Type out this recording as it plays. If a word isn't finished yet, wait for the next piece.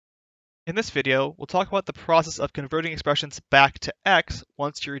In this video, we'll talk about the process of converting expressions back to x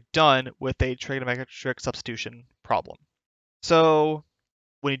once you're done with a trigonometric substitution problem. So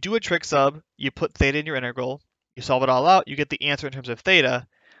when you do a trig sub, you put theta in your integral, you solve it all out, you get the answer in terms of theta,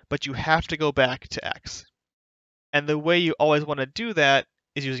 but you have to go back to x. And the way you always want to do that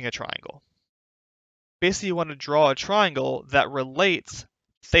is using a triangle. Basically, you want to draw a triangle that relates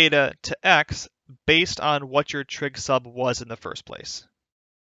theta to x based on what your trig sub was in the first place.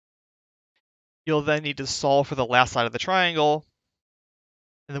 You'll then need to solve for the last side of the triangle.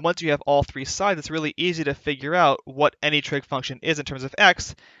 And then once you have all three sides, it's really easy to figure out what any trig function is in terms of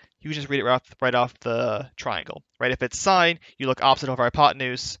x. You just read it right off the triangle, right? If it's sine, you look opposite over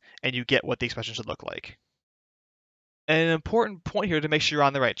hypotenuse, and you get what the expression should look like. And an important point here to make sure you're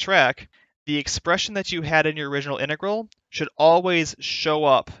on the right track, the expression that you had in your original integral should always show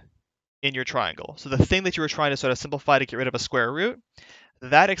up in your triangle. So the thing that you were trying to sort of simplify to get rid of a square root,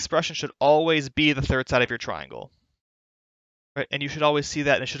 that expression should always be the third side of your triangle. Right? And you should always see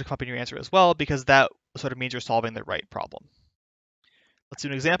that, and it should come up in your answer as well, because that sort of means you're solving the right problem. Let's do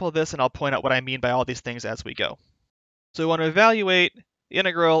an example of this, and I'll point out what I mean by all these things as we go. So we want to evaluate the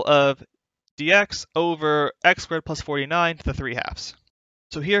integral of dx over x squared plus 49 to the 3/2.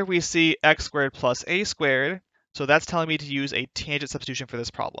 So here we see x squared plus a squared, so that's telling me to use a tangent substitution for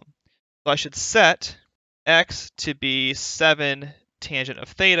this problem. So I should set x to be 7 tangent of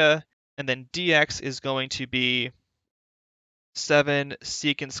theta, and then dx is going to be 7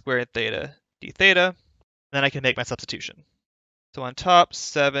 secant squared theta d theta, and then I can make my substitution. So on top,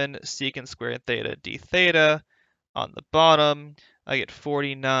 7 secant squared theta d theta. On the bottom, I get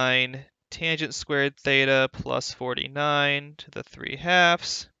 49 tangent squared theta plus 49 to the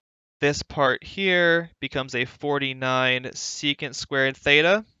 3/2. This part here becomes a 49 secant squared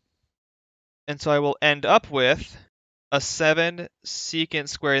theta. And so I will end up with a 7 secant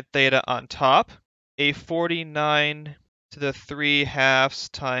squared theta on top, a 49 to the 3/2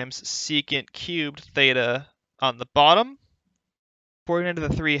 times secant cubed theta on the bottom. 49 to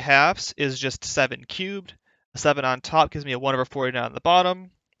the 3/2 is just 7 cubed. A 7 on top gives me a 1 over 49 on the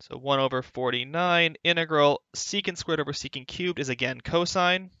bottom. So 1 over 49 integral secant squared over secant cubed is again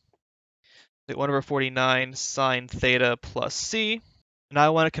cosine. So 1 over 49 sine theta plus c. Now I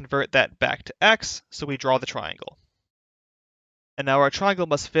want to convert that back to x, so we draw the triangle. And now our triangle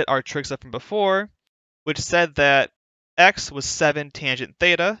must fit our trig sub from before, which said that x was 7 tangent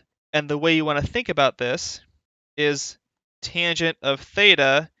theta, and the way you want to think about this is tangent of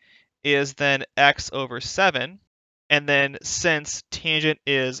theta is then x over 7, and then since tangent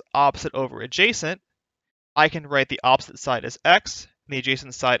is opposite over adjacent, I can write the opposite side as x, and the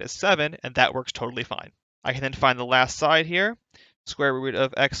adjacent side as 7, and that works totally fine. I can then find the last side here, square root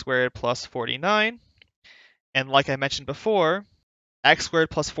of x squared plus 49, and like I mentioned before, x squared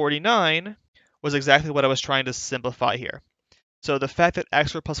plus 49 was exactly what I was trying to simplify here. So the fact that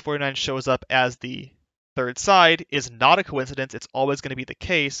x squared plus 49 shows up as the third side is not a coincidence. It's always going to be the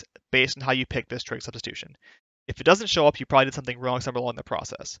case based on how you pick this trig substitution. If it doesn't show up, you probably did something wrong somewhere along the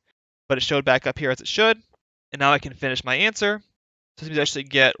process. But it showed back up here as it should, and now I can finish my answer. So this means I actually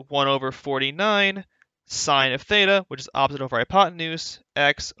get 1 over 49 sine of theta, which is opposite over hypotenuse,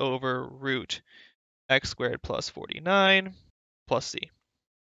 x over root x squared plus 49 plus c.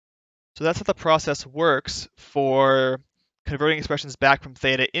 So that's how the process works for converting expressions back from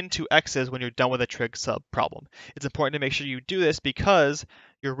theta into x's when you're done with a trig sub problem. It's important to make sure you do this because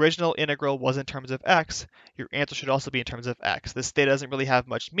your original integral was in terms of x, your answer should also be in terms of x. This theta doesn't really have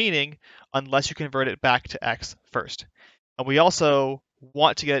much meaning unless you convert it back to x first. And we also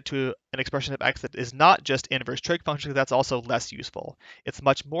want to get it to an expression of x that is not just inverse trig function, because that's also less useful. It's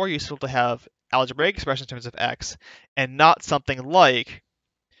much more useful to have algebraic expressions in terms of x and not something like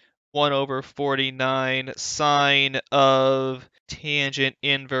 1 over 49 sine of tangent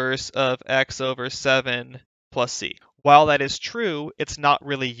inverse of x over 7 plus c. While that is true, it's not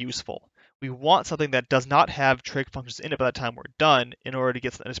really useful. We want something that does not have trig functions in it by the time we're done in order to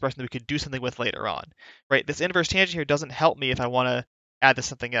get an expression that we could do something with later on. Right? This inverse tangent here doesn't help me if I want to add this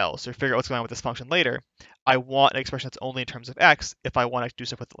something else or figure out what's going on with this function later. I want an expression that's only in terms of x if I want to do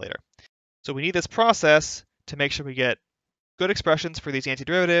stuff with it later. So we need this process to make sure we get good expressions for these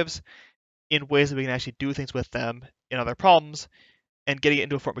antiderivatives in ways that we can actually do things with them in other problems, and getting it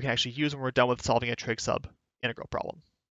into a form we can actually use when we're done with solving a trig sub integral problem.